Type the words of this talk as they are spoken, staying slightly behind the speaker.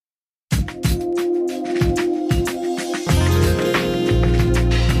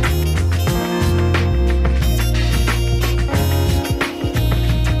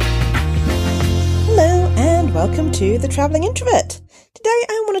to The Traveling Introvert. Today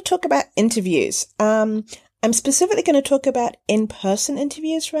I want to talk about interviews. I'm specifically going to talk about in-person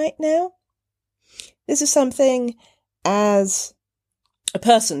interviews right now. This is something as a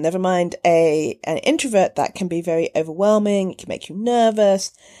person, never mind an introvert, that can be very overwhelming. It can make you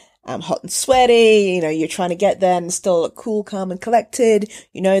nervous, hot and sweaty. You're trying to get there and still look cool, calm and collected.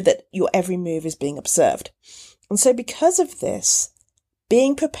 You know that your every move is being observed. And so because of this,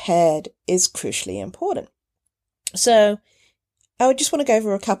 being prepared is crucially important. So I would just want to go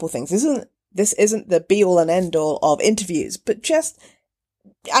over a couple things. This isn't the be all and end all of interviews, but just,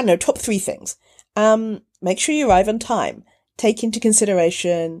 top 3 things. Make sure you arrive on time. Take into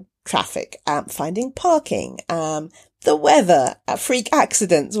consideration traffic, finding parking, the weather, freak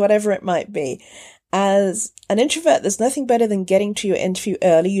accidents, whatever it might be. As an introvert, there's nothing better than getting to your interview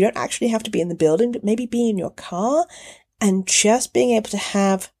early. You don't actually have to be in the building, but maybe be in your car and just being able to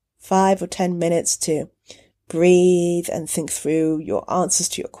have 5 or 10 minutes to breathe and think through your answers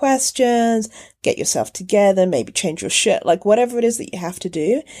to your questions, get yourself together, maybe change your shirt, like whatever it is that you have to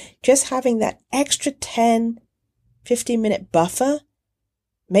do. Just having that extra 10, 15-minute buffer.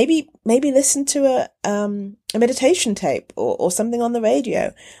 Maybe listen to a meditation tape or something on the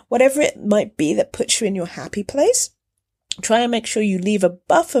radio, whatever it might be that puts you in your happy place. Try and make sure you leave a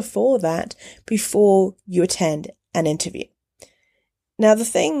buffer for that before you attend an interview. Now, the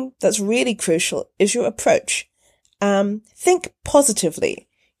thing that's really crucial is your approach. Think positively.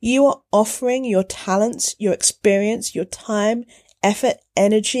 You are offering your talents, your experience, your time, effort,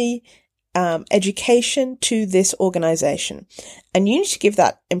 energy, education to this organization. And you need to give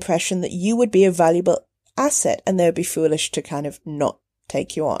that impression that you would be a valuable asset and they would be foolish to kind of not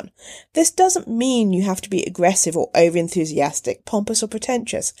take you on. This doesn't mean you have to be aggressive or over-enthusiastic, pompous or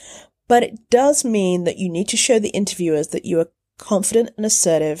pretentious, but it does mean that you need to show the interviewers that you are confident and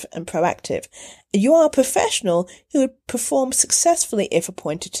assertive and proactive. You are a professional who would perform successfully if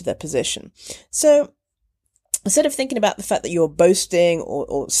appointed to their position. So instead of thinking about the fact that you're boasting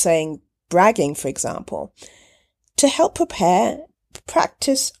or bragging, for example, to help prepare,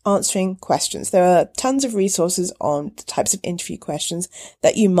 practice answering questions. There are tons of resources on the types of interview questions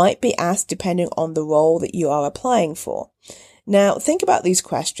that you might be asked depending on the role that you are applying for. Now, think about these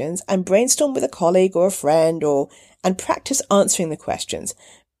questions and brainstorm with a colleague or a friend and practice answering the questions.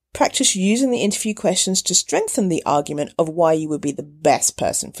 Practice using the interview questions to strengthen the argument of why you would be the best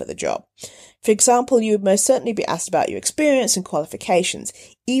person for the job. For example, you would most certainly be asked about your experience and qualifications,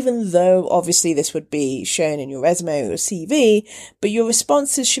 even though obviously this would be shown in your resume or your CV, but your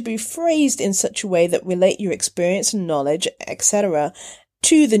responses should be phrased in such a way that relate your experience and knowledge, etc.,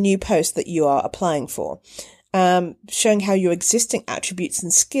 to the new post that you are applying for. Showing how your existing attributes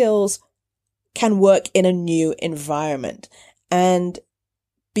and skills can work in a new environment. And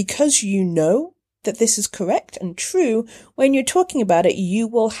because you know that this is correct and true, when you're talking about it, you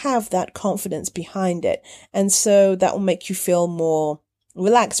will have that confidence behind it. And so that will make you feel more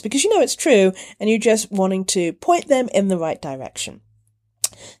relaxed because you know it's true and you're just wanting to point them in the right direction.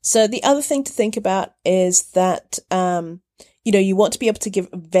 So the other thing to think about is that, you want to be able to give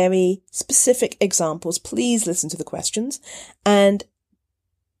very specific examples. Please listen to the questions and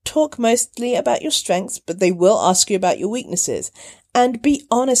talk mostly about your strengths, but they will ask you about your weaknesses. And be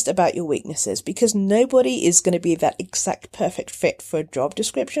honest about your weaknesses because nobody is going to be that exact perfect fit for a job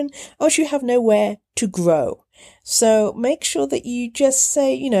description or else you have nowhere to grow. So make sure that you just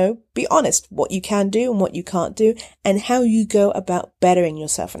say, be honest what you can do and what you can't do and how you go about bettering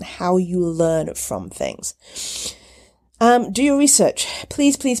yourself and how you learn from things. Do your research.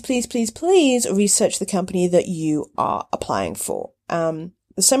 Please, please, please, please, please research the company that you are applying for. There's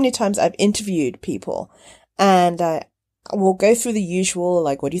so many times I've interviewed people and we'll go through the usual,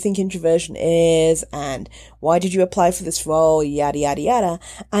 like, what do you think introversion is? And why did you apply for this role? Yada, yada, yada.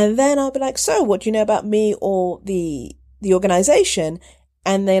 And then I'll be like, so what do you know about me or the organization?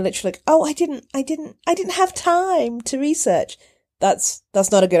 And they literally like, oh, I didn't have time to research. That's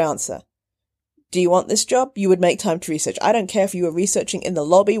not a good answer. Do you want this job? You would make time to research. I don't care if you were researching in the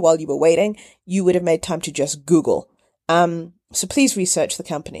lobby while you were waiting. You would have made time to just Google. So please research the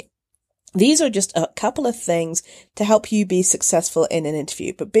company. These are just a couple of things to help you be successful in an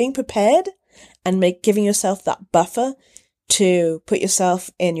interview, but being prepared and giving yourself that buffer to put yourself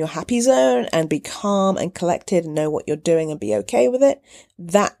in your happy zone and be calm and collected and know what you're doing and be okay with it.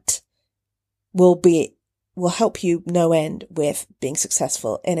 That will help you no end with being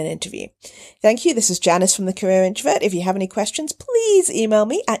successful in an interview. Thank you. This is Janice from The Career Introvert. If you have any questions, please email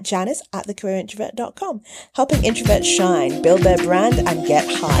me at janice@thecareerintrovert.com. Helping introverts shine, build their brand, and get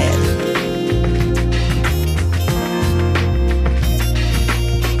hired.